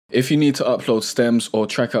If you need to upload stems or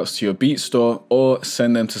trackouts to your beat store or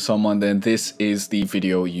send them to someone, then this is the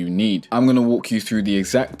video you need. I'm going to walk you through the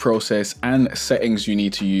exact process and settings you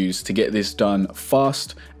need to use to get this done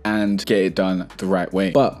fast and get it done the right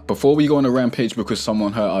way. But before we go on a rampage because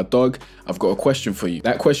someone hurt our dog, I've got a question for you.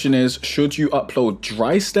 That question is, should you upload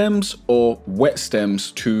dry stems or wet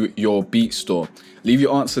stems to your beat store? Leave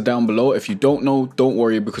your answer down below. If you don't know, don't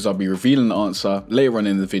worry, because I'll be revealing the answer later on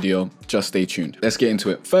in the video. Just stay tuned. Let's get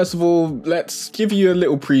into it. First of all, let's give you a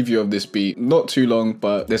little preview of this beat. Not too long,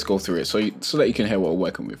 but let's go through it so that you can hear what we're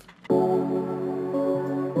working with.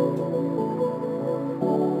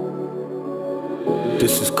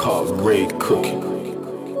 This is called raid cooking.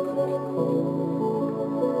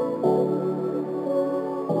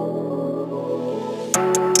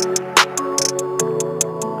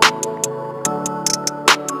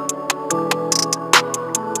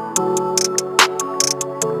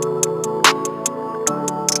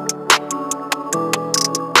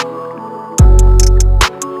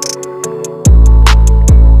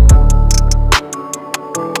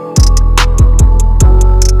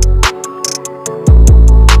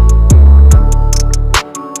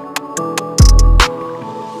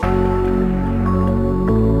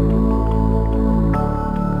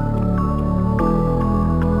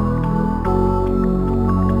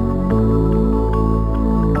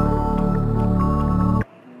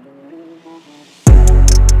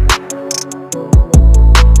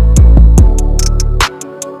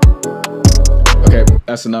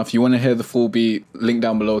 That's enough. You want to hear the full beat, link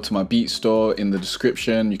down below to my beat store in the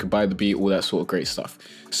description. You can buy the beat, all that sort of great stuff.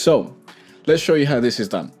 So let's show you how this is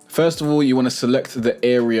done. First of all, you want to select the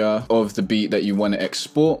area of the beat that you want to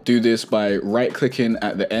export. Do this by right clicking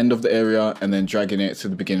at the end of the area and then dragging it to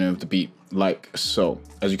the beginning of the beat, like so.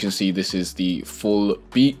 As you can see, this is the full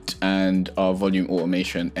beat and our volume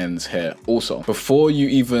automation ends here. Also, before you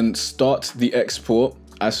even start the export,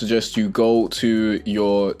 I suggest you go to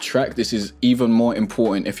your track. This is even more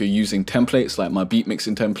important if you're using templates like my beat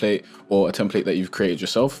mixing template or a template that you've created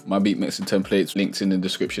yourself. My beat mixing template's linked in the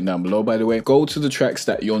description down below, by the way. Go to the tracks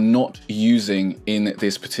that you're not using in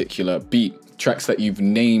this particular beat. Tracks that you've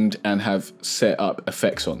named and have set up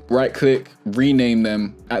effects on. Right click, rename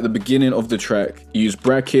them. At the beginning of the track, use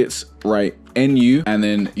brackets, write NU, and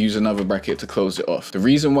then use another bracket to close it off. The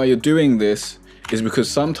reason why you're doing this is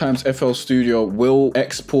because sometimes FL Studio will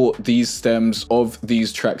export these stems of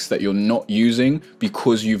these tracks that you're not using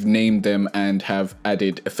because you've named them and have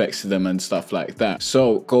added effects to them and stuff like that.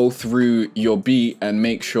 So go through your beat and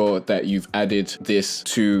make sure that you've added this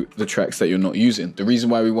to the tracks that you're not using. The reason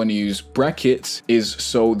why we want to use brackets is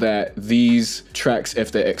so that these tracks,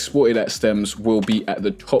 if they're exported as stems, will be at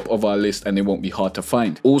the top of our list and they won't be hard to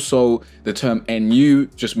find. Also, the term NU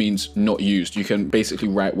just means not used. You can basically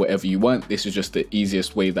write whatever you want. This is just the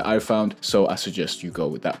easiest way that I found, so I suggest you go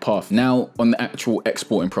with that path. Now on the actual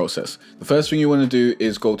exporting process, the first thing you want to do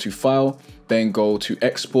is go to File, then go to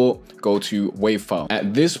Export, go to Wave File.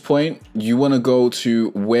 At this point, you want to go to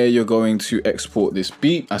where you're going to export this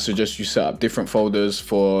beat. I suggest you set up different folders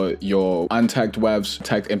for your untagged WAVs,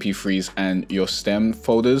 tagged MP3s, and your stem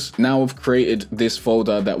folders. Now we've created this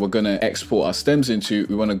folder that we're going to export our stems into.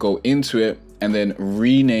 We want to go into it and then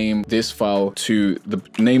rename this file to the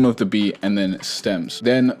name of the beat and then stems.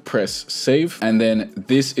 Then press save, and then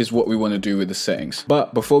this is what we want to do with the settings.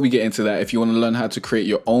 But before we get into that, if you want to learn how to create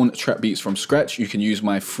your own trap beats from scratch, you can use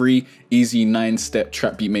my free easy 9-step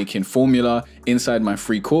trap beat making formula inside my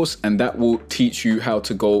free course, and that will teach you how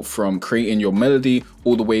to go from creating your melody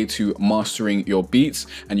all the way to mastering your beats.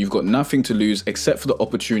 And you've got nothing to lose except for the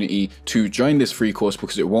opportunity to join this free course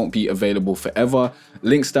because it won't be available forever.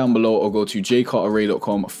 Links down below, or go to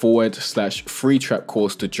jcarterray.com/free trap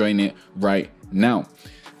course to join it right now.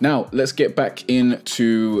 Now, let's get back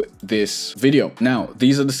into this video. Now,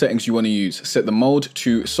 these are the settings you want to use. Set the mode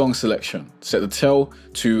to song selection. Set the tail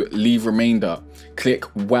to leave remainder. Click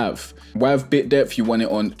WAV. WAV bit depth, you want it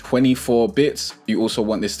on 24 bits. You also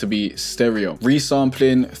want this to be stereo.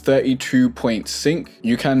 Resampling, 32-point sync.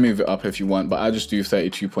 You can move it up if you want, but I just do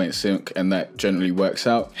 32-point sync and that generally works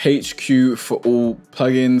out. HQ for all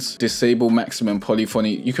plugins. Disable maximum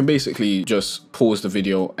polyphony. You can basically just pause the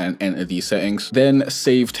video and enter these settings. Then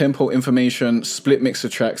save tempo information, split mixer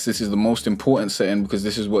tracks. This is the most important setting because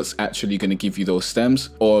this is what's actually going to give you those stems,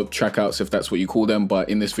 or trackouts if that's what you call them, but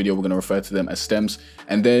in this video we're going to refer to them as stems.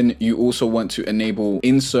 And then you also want to enable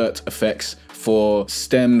insert effects for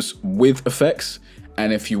stems with effects.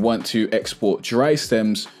 And if you want to export dry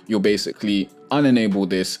stems, you'll basically unenable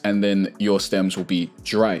this, and then your stems will be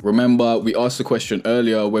dry. Remember, we asked the question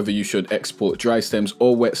earlier whether you should export dry stems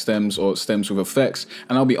or wet stems or stems with effects,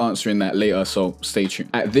 and I'll be answering that later, so stay tuned.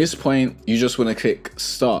 At this point, you just want to click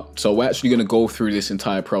start. So we're actually going to go through this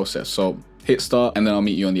entire process. So hit start, and then I'll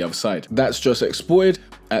meet you on the other side. That's just exported.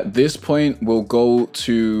 At this point, we'll go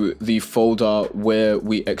to the folder where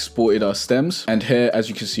we exported our stems. And here, as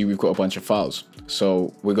you can see, we've got a bunch of files.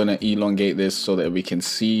 So we're going to elongate this so that we can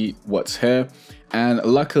see what's here. And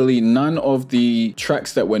luckily, none of the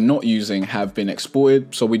tracks that we're not using have been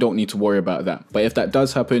exported, so we don't need to worry about that. But if that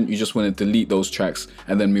does happen, you just want to delete those tracks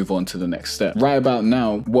and then move on to the next step. Right about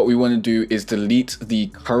now, what we want to do is delete the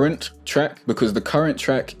current track, because the current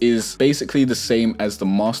track is basically the same as the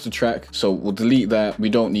master track. So we'll delete that. We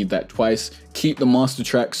don't need that twice. Keep the master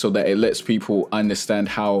track so that it lets people understand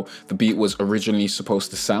how the beat was originally supposed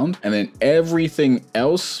to sound. And then everything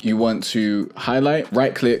else you want to highlight,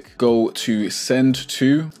 right click, go to send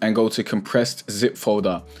to, and go to compressed zip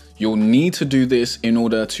folder. You'll need to do this in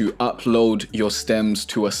order to upload your stems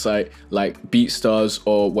to a site like BeatStars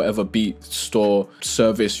or whatever beat store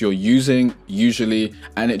service you're using usually,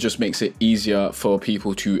 and it just makes it easier for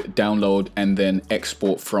people to download and then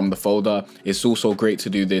export from the folder. It's also great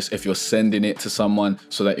to do this if you're sending it to someone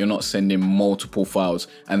so that you're not sending multiple files,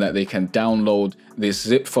 and that they can download this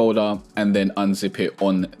zip folder and then unzip it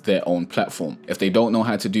on their own platform. If they don't know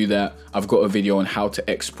how to do that, I've got a video on how to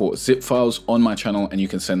export zip files on my channel, and you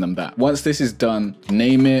can send them that. Once this is done,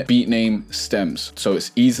 name it beat name stems, so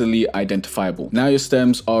it's easily identifiable. Now your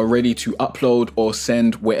stems are ready to upload or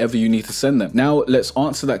send wherever you need to send them. Now let's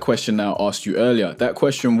answer that question that I asked you earlier. That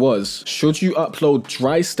question was, should you upload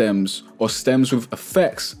dry stems or stems with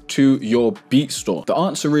effects to your beat store? The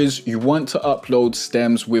answer is you want to upload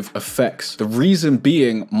stems with effects. The reason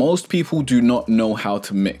being, most people do not know how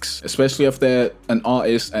to mix, especially if they're an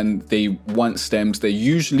artist and they want stems. They're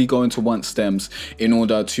usually going to want stems in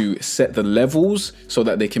order to set the levels so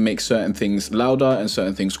that they can make certain things louder and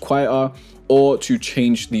certain things quieter, or to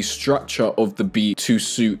change the structure of the beat to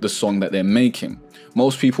suit the song that they're making.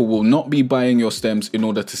 Most people will not be buying your stems in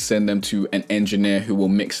order to send them to an engineer who will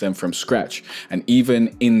mix them from scratch. And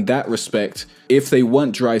even in that respect, if they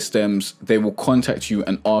want dry stems, they will contact you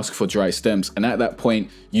and ask for dry stems. And at that point,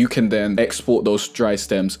 you can then export those dry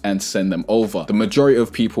stems and send them over. The majority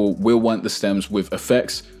of people will want the stems with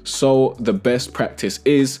effects, so the best practice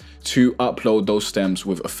is to upload those stems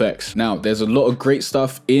with effects. Now, there's a lot of great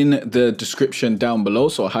stuff in the description down below,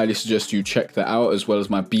 so I highly suggest you check that out, as well as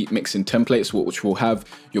my beat mixing templates, which will have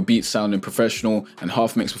your beats sounding professional and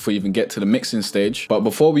half mixed before you even get to the mixing stage. But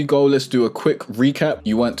before we go, let's do a quick recap.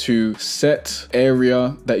 You want to set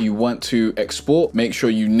area that you want to export. Make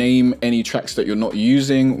sure you name any tracks that you're not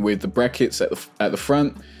using with the brackets at the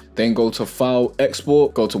front. Then go to File,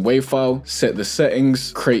 Export, go to WAV file, set the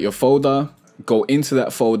settings, create your folder, go into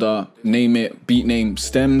that folder, name it beat name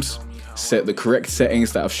stems, set the correct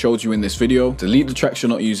settings that I've showed you in this video, delete the tracks you're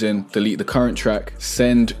not using, delete the current track,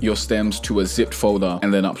 send your stems to a zipped folder,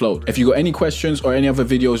 and then upload. If you got any questions or any other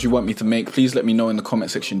videos you want me to make, please let me know in the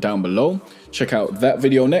comment section down below. Check out that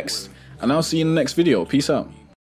video next, and I'll see you in the next video. Peace out.